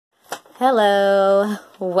Hello,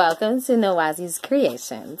 welcome to Nawazi's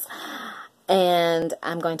Creations, and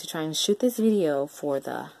I'm going to try and shoot this video for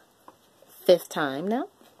the 5th time now.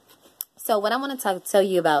 So what I want to tell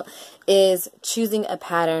you about is choosing a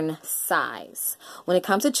pattern size. When it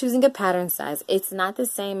comes to choosing a pattern size, it's not the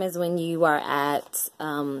same as when you are at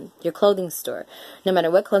your clothing store. No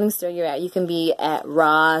matter what clothing store you're at, you can be at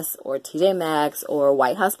Ross or TJ Maxx or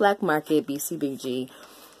White House Black Market, BCBG.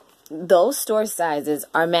 Those store sizes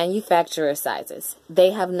are manufacturer sizes.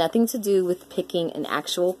 They have nothing to do with picking an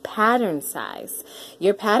actual pattern size.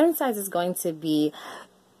 Your pattern size is going to be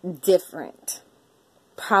different.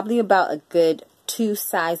 Probably about a good 2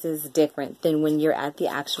 sizes different than when you're at the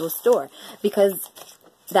actual store. Because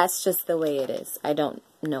that's just the way it is. I don't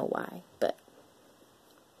know why, but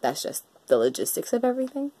that's just the logistics of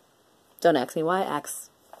everything. Don't ask me why, ask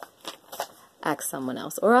someone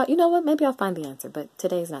else. Or, you know what, maybe I'll find the answer, but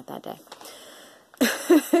today's not that day.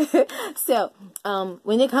 So,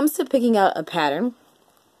 when it comes to picking out a pattern,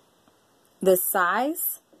 the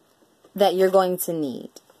size that you're going to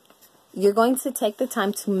need, you're going to take the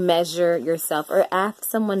time to measure yourself or ask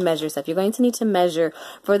someone measure yourself. You're going to need to measure,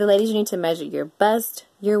 for the ladies, you need to measure your bust,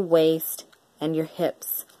 your waist, and your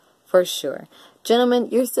hips, for sure. Gentlemen,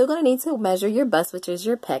 you're still going to need to measure your bust, which is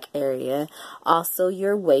your pec area, also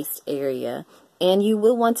your waist area, and you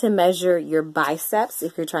will want to measure your biceps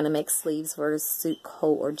if you're trying to make sleeves for a suit,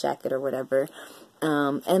 coat, or jacket or whatever,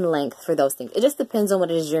 and length for those things. It just depends on what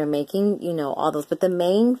it is you're making, you know, all those. But the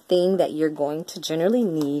main thing that you're going to generally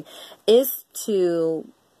need is to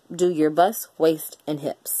do your bust, waist, and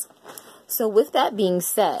hips. So with that being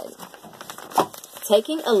said,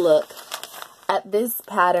 taking a look at this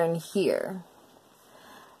pattern here,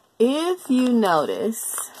 if you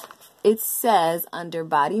notice, it says under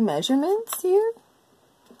body measurements here.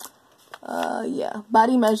 Yeah,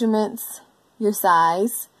 body measurements, your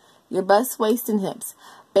size, your bust, waist, and hips.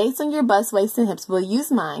 Based on your bust, waist, and hips, we'll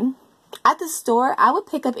use mine. At the store, I would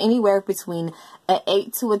pick up anywhere between an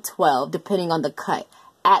 8 to a 12, depending on the cut.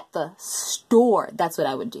 At the store, that's what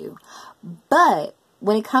I would do. But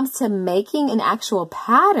when it comes to making an actual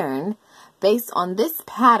pattern, based on this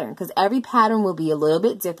pattern, because every pattern will be a little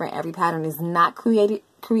bit different. Every pattern is not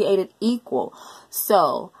created equal.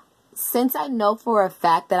 So, since I know for a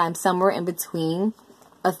fact that I'm somewhere in between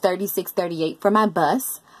a 36, 38 for my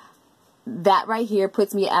bust, that right here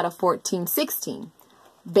puts me at a 14, 16.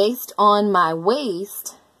 Based on my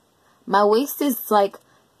waist is like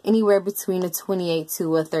anywhere between a 28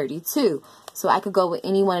 to a 32. So I could go with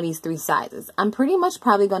any one of these 3 sizes. I'm pretty much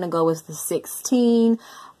probably going to go with the 16.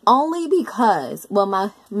 Only because, well,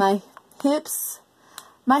 my hips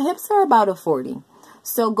are about a 40.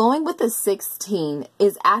 So going with the 16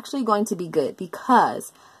 is actually going to be good,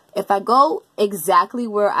 because if I go exactly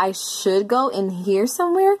where I should go in here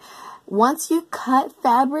somewhere, once you cut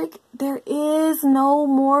fabric, there is no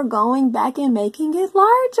more going back and making it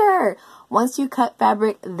larger. Once you cut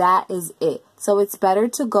fabric, that is it. So it's better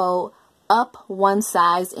to go up 1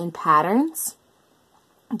 size in patterns,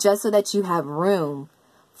 just so that you have room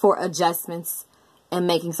for adjustments and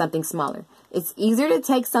making something smaller. It's easier to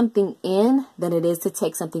take something in than it is to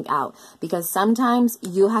take something out, because sometimes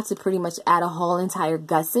you'll have to pretty much add a whole entire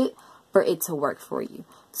gusset for it to work for you.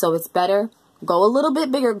 So it's better, go a little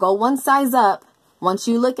bit bigger, go 1 size up. Once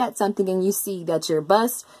you look at something and you see that your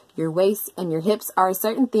bust, your waist, and your hips are a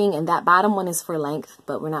certain thing, and that bottom one is for length,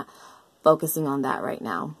 but we're not focusing on that right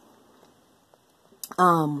now.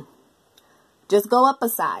 Just go up a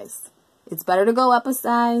size. It's better to go up a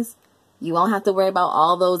size. You won't have to worry about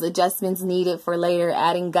all those adjustments needed for later,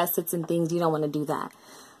 adding gussets and things. You don't want to do that.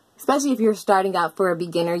 Especially if you're starting out for a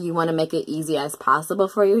beginner, you want to make it easy as possible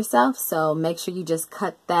for yourself. So make sure you just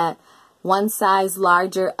cut that 1 size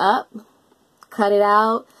larger up, cut it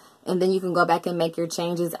out, and then you can go back and make your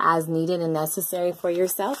changes as needed and necessary for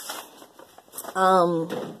yourself.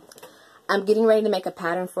 I'm getting ready to make a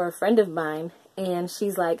pattern for a friend of mine, and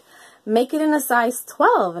she's like, make it in a size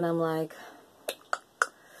 12. And I'm like,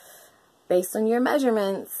 based on your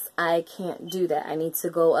measurements, I can't do that. I need to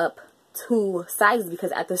go up 2 sizes,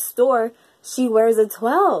 because at the store, she wears a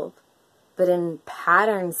 12. But in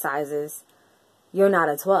pattern sizes, you're not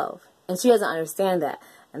a 12. And she doesn't understand that.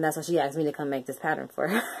 And that's why she asked me to come make this pattern for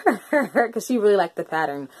her, because she really liked the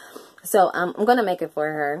pattern. So I'm going to make it for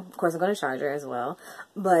her. Of course, I'm going to charge her as well.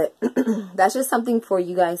 But that's just something for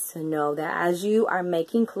you guys to know, that as you are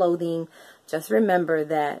making clothing, just remember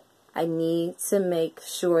that I need to make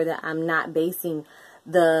sure that I'm not basing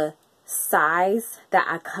the size that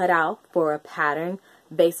I cut out for a pattern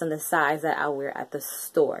based on the size that I wear at the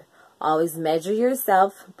store. Always measure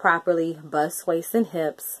yourself properly, bust, waist, and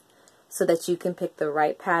hips, so that you can pick the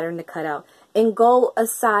right pattern to cut out. And go a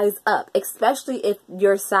size up, especially if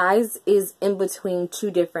your size is in between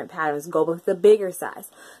two different patterns. Go with the bigger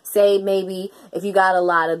size. Say maybe if you got a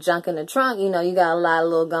lot of junk in the trunk, you know, you got a lot of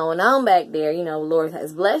little going on back there, you know, Lord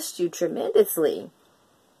has blessed you tremendously.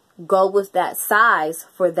 Go with that size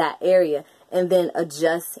for that area and then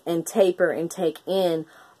adjust and taper and take in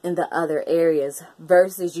the other areas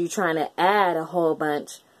versus you trying to add a whole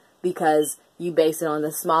bunch because you base it on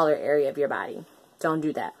the smaller area of your body. Don't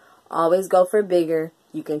do that. Always go for bigger.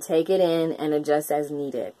 You can take it in and adjust as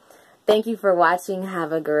needed. Thank you for watching.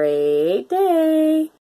 Have a great day.